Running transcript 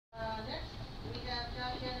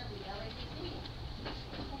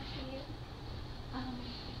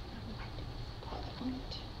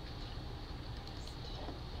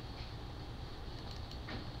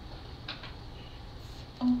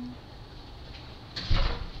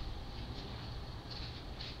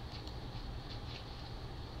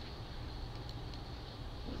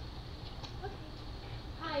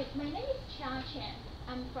Chen.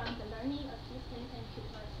 I'm from the Learning Assistance and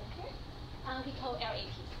Tutor Center. We call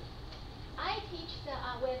LATC. I teach the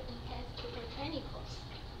Web Enhanced Tutor Training course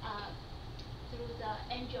through the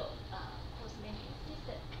Angel course management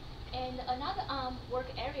system. And another work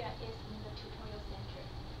area is in the tutorial center.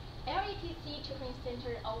 LATC Tutoring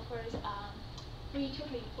Center offers free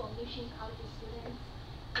tutoring for mission college students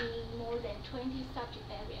in more than 20 subject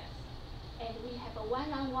areas. And we have a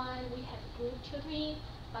one-on-one, we have group tutoring,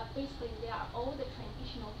 but basically they are all the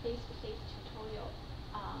traditional face-to-face tutorial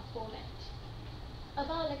format.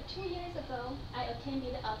 About like 2 years ago, I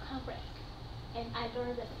attended a conference and I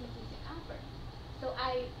learned the CCC Confer. So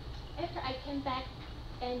after I came back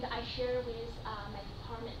and I shared with my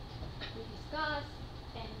department, we discussed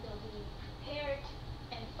and we prepared,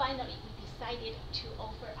 and finally we decided to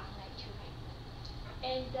offer online tutoring.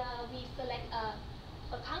 And we select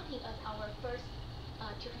accounting as our first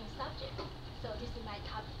tutoring subject. So this is my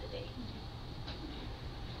topic today.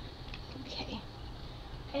 Okay.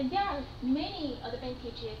 And there are many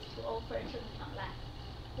advantages to offer tutoring online.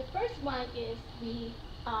 The first one is we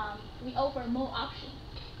offer more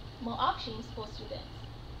options for students.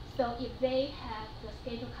 So if they have the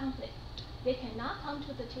schedule conflict, they cannot come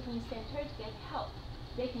to the tutoring center to get help.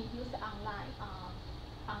 They can use the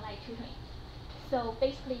online tutoring. So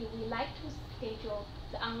basically, we like to schedule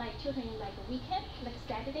the online tutoring like a weekend, like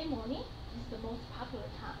Saturday morning. This is the most popular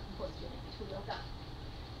time for students to log on.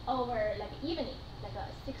 Or like evening, like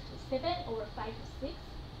 6 to 7 or 5 to 6,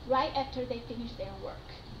 right after they finish their work.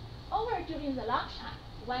 Or during the lunchtime,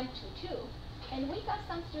 1 to 2. And we got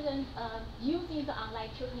some students using the online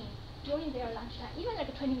tutoring during their lunchtime, even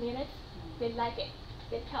like 20 minutes. They like it,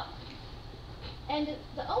 they help. And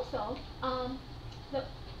also, the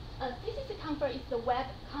CCC Confer is the web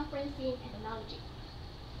conferencing technology.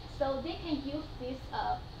 So they can use this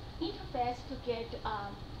interface to get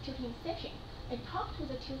tutoring session and talk to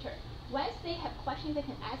the tutor. Once they have questions, they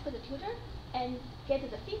can ask the tutor and get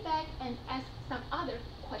the feedback and ask some other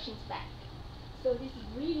questions back. So this is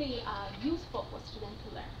really useful for students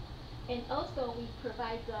to learn. And also we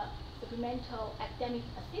provide the supplemental academic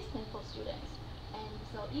assistance for students. And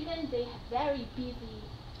so even they have very busy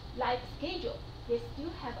life schedule, they still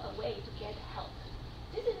have a way to get help.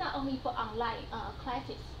 This is not only for online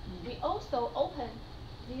classes. We also open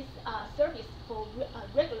this service for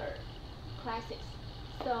regular classes.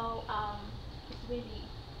 So it's really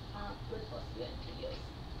good for students to use.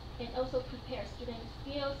 And also prepare student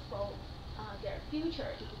skills for their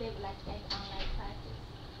future if they would like to take online classes.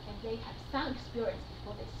 And they have some experience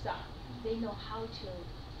before they start. They know how to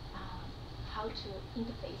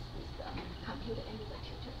interface with the computer and with the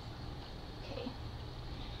tutors. Okay.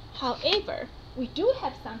 However, we do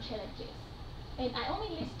have some challenges, and I only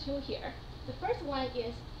list 2 here. The first one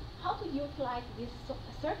is how to utilize this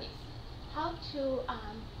service, how to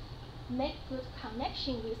make good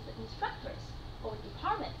connection with the instructors or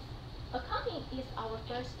departments. Accounting is our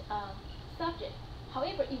first subject.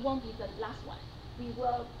 However, it won't be the last one. We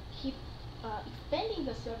will keep expanding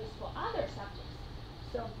the service for other subjects.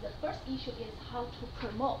 So the first issue is how to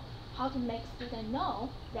promote, how to make students know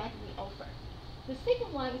that we offer. The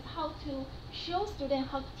second one is how to show students,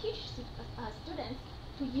 how to teach students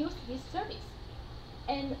to use this service.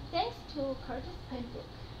 And thanks to Curtis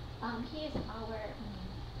Penbrook, he is our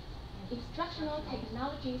instructional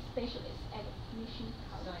technology specialist at Mission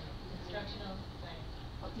College. Instructional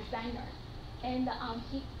designer. And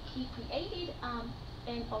he created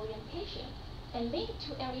an orientation and link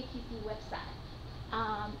to LATC website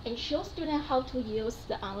and show students how to use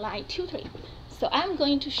the online tutoring. So I'm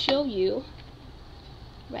going to show you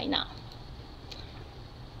right now.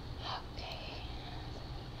 Okay.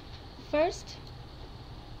 First,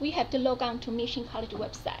 we have to log on to Mission College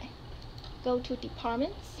website. Go to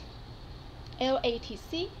Departments,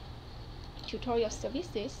 LATC, Tutorial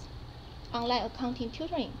Services, Online Accounting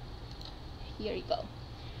Tutoring. Here you go.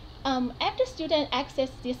 After students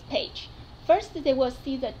access this page, first they will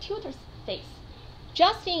see the tutor's face.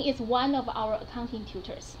 Justin is one of our accounting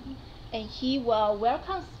tutors, and he will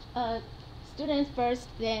welcome students first,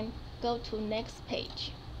 then go to next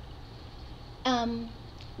page.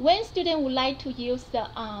 When students would like to use the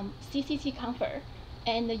CCC Confer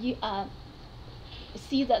and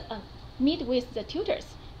meet with the tutors,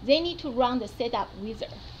 they need to run the setup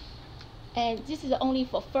wizard. And this is only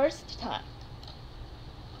for first time.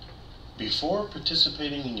 Before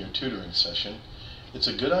participating in your tutoring session, it's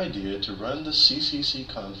a good idea to run the CCC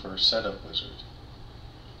Confer Setup Wizard.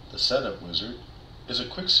 The Setup Wizard is a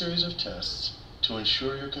quick series of tests to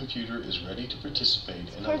ensure your computer is ready to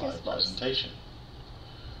participate in a live presentation.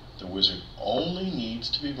 The wizard only needs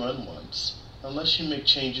to be run once unless you make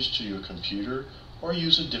changes to your computer or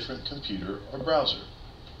use a different computer or browser.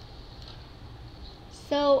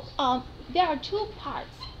 So there are two parts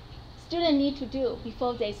students need to do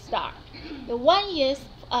before they start. The one is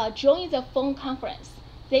join the phone conference.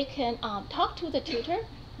 They can talk to the tutor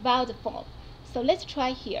via the phone. So let's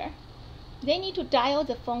try here. They need to dial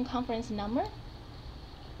the phone conference number.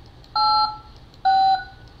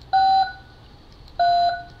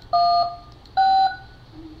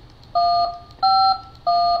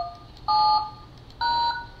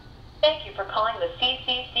 Thank you for calling the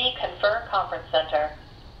CCC Confer Conference Center.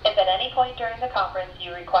 If at any point during the conference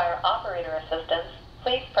you require operator assistance,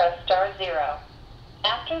 please press *0.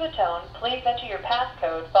 After the tone, please enter your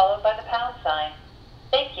passcode followed by the # sign.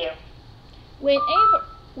 Thank you.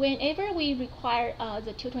 Whenever we require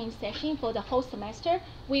the tutoring session for the whole semester,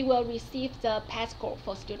 we will receive the passcode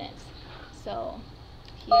for students. So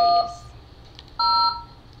here it is.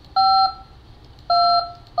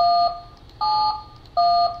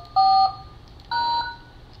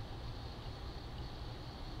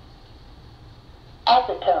 At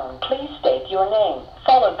the tone, please state your name,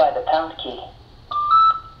 followed by the # key.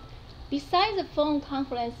 Besides the phone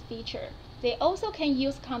conference feature, they also can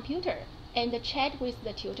use computer and chat with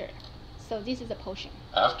the tutor. So this is a portion.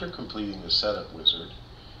 After completing the setup wizard,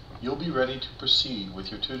 you'll be ready to proceed with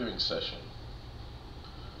your tutoring session.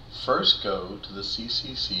 First, go to the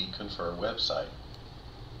CCC Confer website.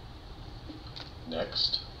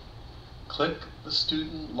 Next, click the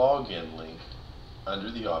student login link under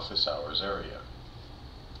the office hours area.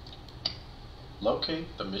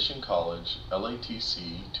 Locate the Mission College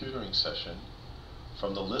LATC tutoring session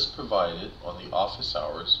from the list provided on the office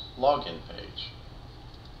hours login page.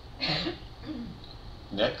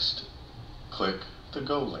 Next, click the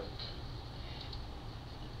Go link.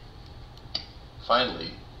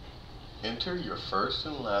 Finally, enter your first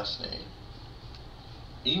and last name,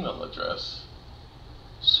 email address,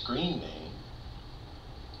 screen name,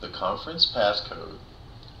 the conference passcode,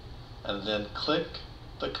 and then click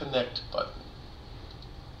the Connect button.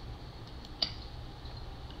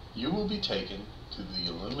 You will be taken to the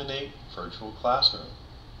Illuminate Virtual Classroom.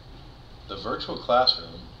 The virtual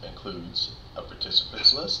classroom includes a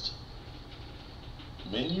participants list,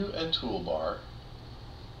 menu and toolbar,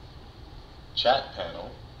 chat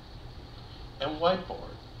panel, and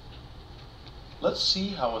whiteboard. Let's see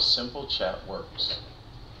how a simple chat works.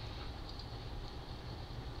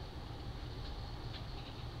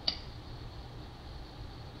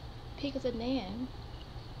 Pick the name,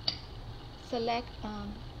 select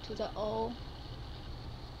to the all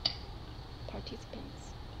participants.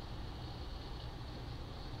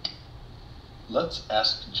 Let's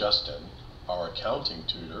ask Justin, our accounting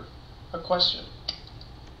tutor, a question.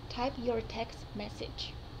 Type your text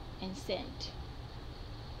message and send.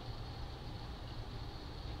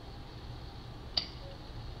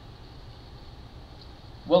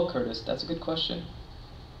 Well, Curtis, that's a good question.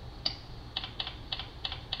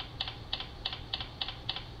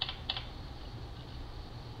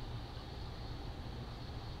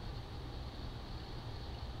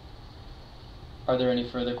 Are there any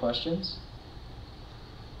further questions?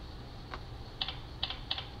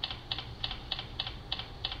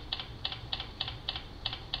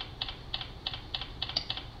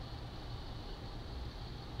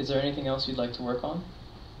 Is there anything else you'd like to work on?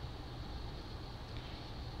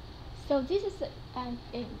 So this is an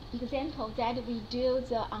example that we do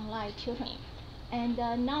the online tutoring. And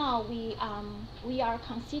now we are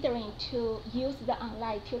considering to use the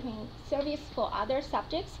online tutoring service for other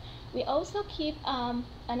subjects. We also keep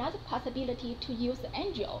another possibility to use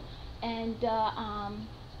Angel and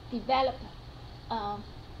develop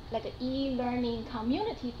like an e-learning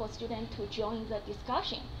community for students to join the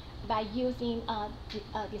discussion by using a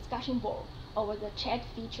discussion board over the chat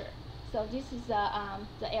feature. So this is the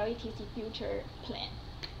LATC future plan.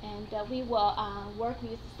 And we will work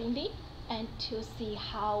with Cindy and to see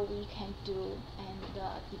how we can do and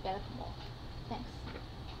develop more. Thanks.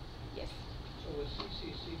 Yes. So with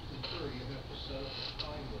CCC Confer, you have to set up a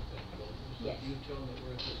time with them, don't you? So Yes. you tell them that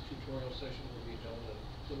we're at this tutorial session will be done.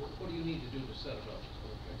 So what do you need to do to set it up?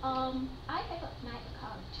 Okay. I have my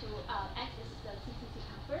account to access the CCC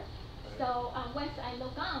Confer. Right. So once I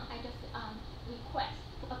log on, I just request,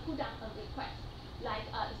 put down a request, like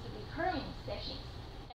it's recurring sessions.